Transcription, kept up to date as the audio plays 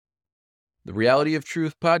The Reality of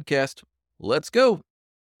Truth podcast. Let's go.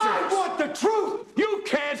 I want the truth! You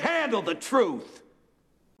can't handle the truth!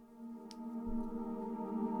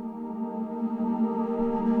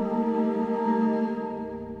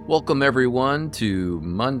 Welcome, everyone, to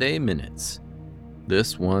Monday Minutes.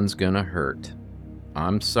 This one's gonna hurt.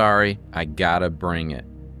 I'm sorry, I gotta bring it.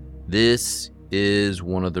 This is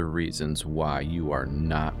one of the reasons why you are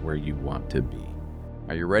not where you want to be.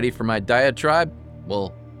 Are you ready for my diatribe?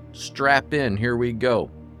 Well, strap in, here we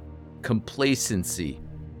go. Complacency.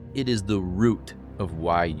 It is the root of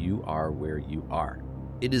why you are where you are.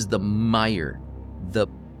 It is the mire, the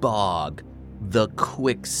bog, the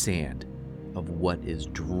quicksand of what is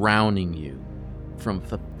drowning you from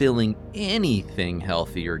fulfilling anything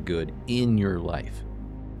healthy or good in your life.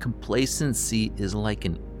 Complacency is like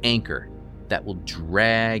an anchor that will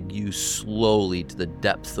drag you slowly to the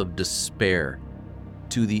depths of despair,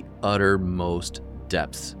 to the uttermost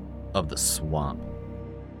depths of the swamp.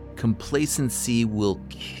 Complacency will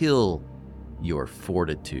kill your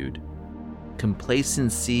fortitude.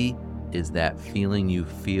 Complacency is that feeling you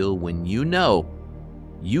feel when you know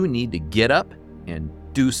you need to get up and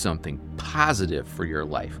do something positive for your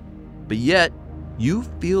life, but yet you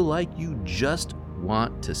feel like you just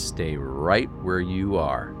want to stay right where you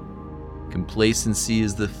are. Complacency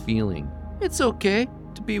is the feeling it's okay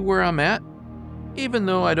to be where I'm at, even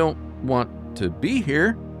though I don't want to be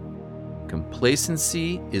here.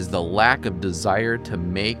 Complacency is the lack of desire to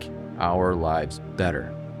make our lives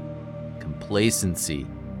better. Complacency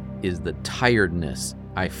is the tiredness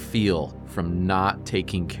I feel from not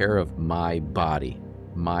taking care of my body,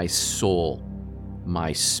 my soul,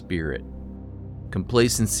 my spirit.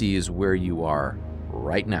 Complacency is where you are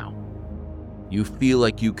right now. You feel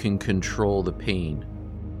like you can control the pain.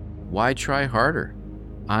 Why try harder?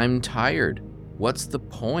 I'm tired. What's the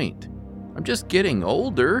point? I'm just getting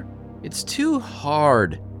older. It's too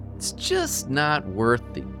hard. It's just not worth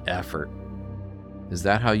the effort. Is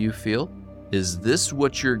that how you feel? Is this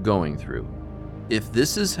what you're going through? If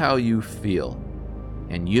this is how you feel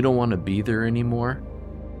and you don't want to be there anymore,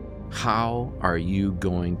 how are you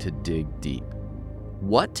going to dig deep?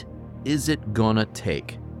 What is it gonna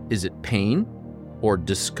take? Is it pain or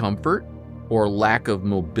discomfort or lack of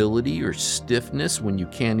mobility or stiffness when you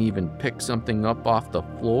can't even pick something up off the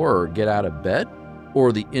floor or get out of bed?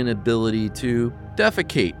 Or the inability to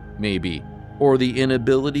defecate, maybe, or the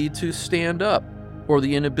inability to stand up, or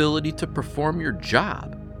the inability to perform your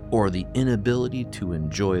job, or the inability to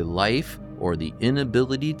enjoy life, or the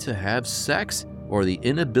inability to have sex, or the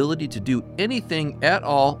inability to do anything at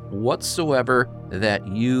all whatsoever that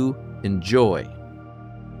you enjoy.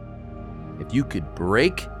 If you could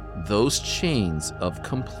break those chains of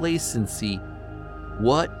complacency,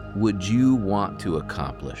 what would you want to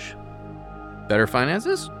accomplish? Better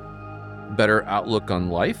finances? Better outlook on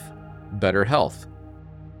life? Better health?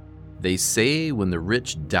 They say when the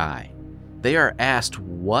rich die, they are asked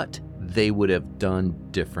what they would have done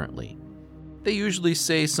differently. They usually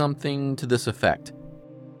say something to this effect.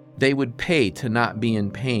 They would pay to not be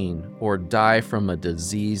in pain or die from a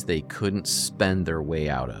disease they couldn't spend their way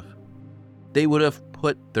out of. They would have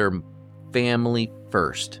put their family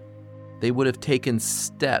first. They would have taken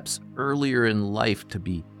steps earlier in life to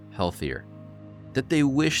be healthier. That they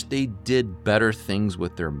wish they did better things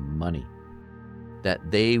with their money. That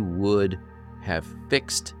they would have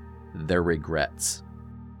fixed their regrets.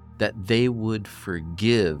 That they would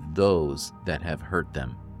forgive those that have hurt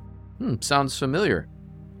them. Sounds familiar.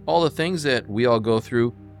 All the things that we all go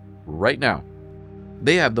through right now.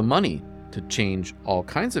 They have the money to change all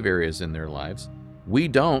kinds of areas in their lives. We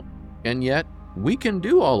don't, and yet we can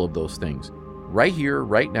do all of those things. Right here,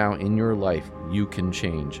 right now in your life, you can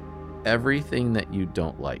change everything that you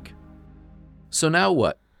don't like. So now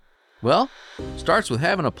what? Well, starts with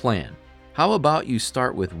having a plan. How about you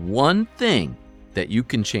start with one thing that you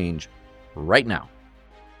can change right now?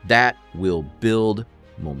 That will build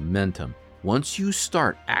momentum. Once you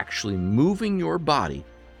start actually moving your body,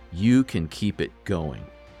 you can keep it going.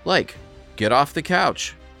 Like, get off the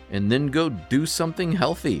couch and then go do something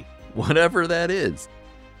healthy, whatever that is.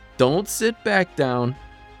 Don't sit back down.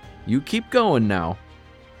 You keep going now.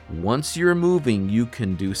 Once you're moving, you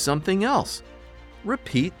can do something else.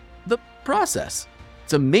 Repeat the process.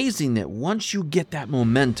 It's amazing that once you get that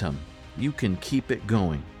momentum, you can keep it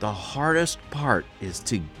going. The hardest part is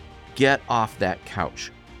to get off that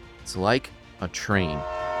couch. It's like a train.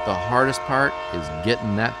 The hardest part is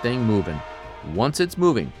getting that thing moving. Once it's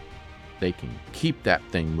moving, they can keep that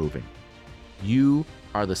thing moving. You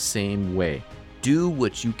are the same way. Do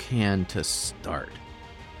what you can to start.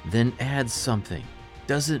 Then add something.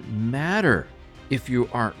 Doesn't matter if you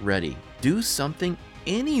aren't ready. Do something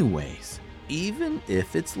anyways, even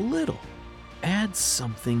if it's little. Add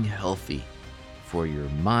something healthy for your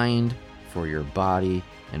mind, for your body,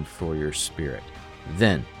 and for your spirit.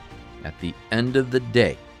 Then, at the end of the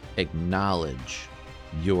day, acknowledge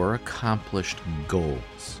your accomplished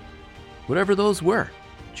goals. Whatever those were,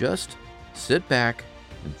 just sit back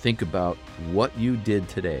and think about what you did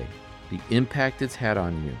today, the impact it's had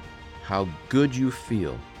on you, how good you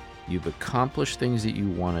feel. You've accomplished things that you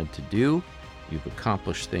wanted to do. You've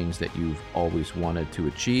accomplished things that you've always wanted to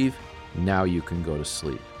achieve. Now you can go to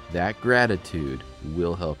sleep. That gratitude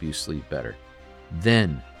will help you sleep better.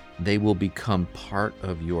 Then they will become part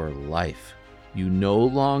of your life. You no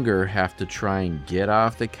longer have to try and get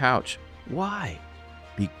off the couch. Why?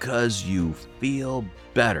 Because you feel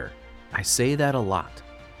better. I say that a lot.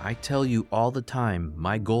 I tell you all the time,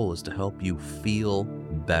 my goal is to help you feel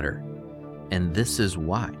better. And this is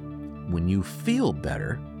why. When you feel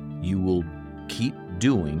better, you will keep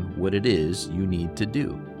doing what it is you need to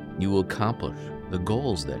do. You will accomplish the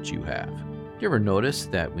goals that you have. You ever notice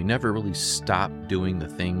that we never really stop doing the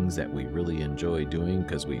things that we really enjoy doing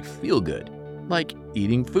because we feel good? Like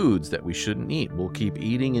eating foods that we shouldn't eat. We'll keep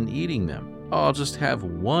eating and eating them. Oh, I'll just have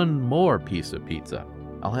one more piece of pizza.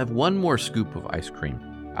 I'll have one more scoop of ice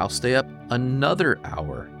cream. I'll stay up another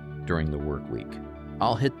hour during the work week.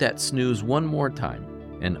 I'll hit that snooze one more time,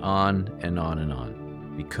 and on and on and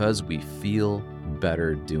on, because we feel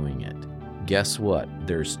better doing it. Guess what?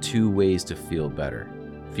 There's two ways to feel better.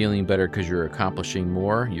 Feeling better because you're accomplishing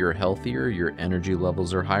more, you're healthier, your energy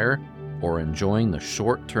levels are higher, or enjoying the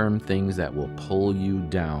short-term things that will pull you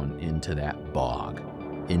down into that bog,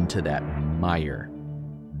 into that mire.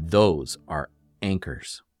 Those are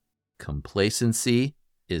anchors. Complacency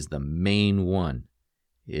is the main one.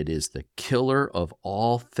 It is the killer of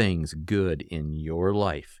all things good in your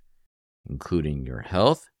life, including your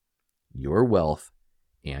health, your wealth,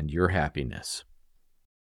 and your happiness.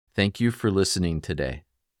 Thank you for listening today.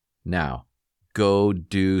 Now, go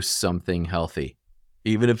do something healthy,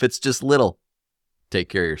 even if it's just little. Take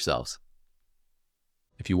care of yourselves.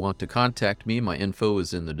 If you want to contact me, my info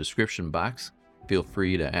is in the description box. Feel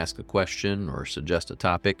free to ask a question or suggest a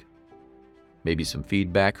topic, maybe some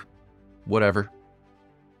feedback, whatever.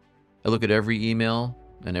 I look at every email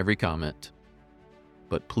and every comment,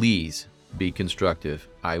 but please be constructive.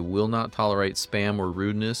 I will not tolerate spam or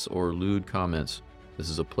rudeness or lewd comments. This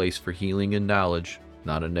is a place for healing and knowledge,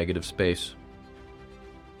 not a negative space.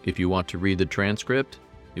 If you want to read the transcript,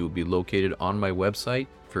 it will be located on my website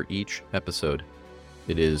for each episode.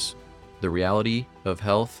 It is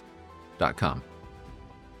therealityofhealth.com.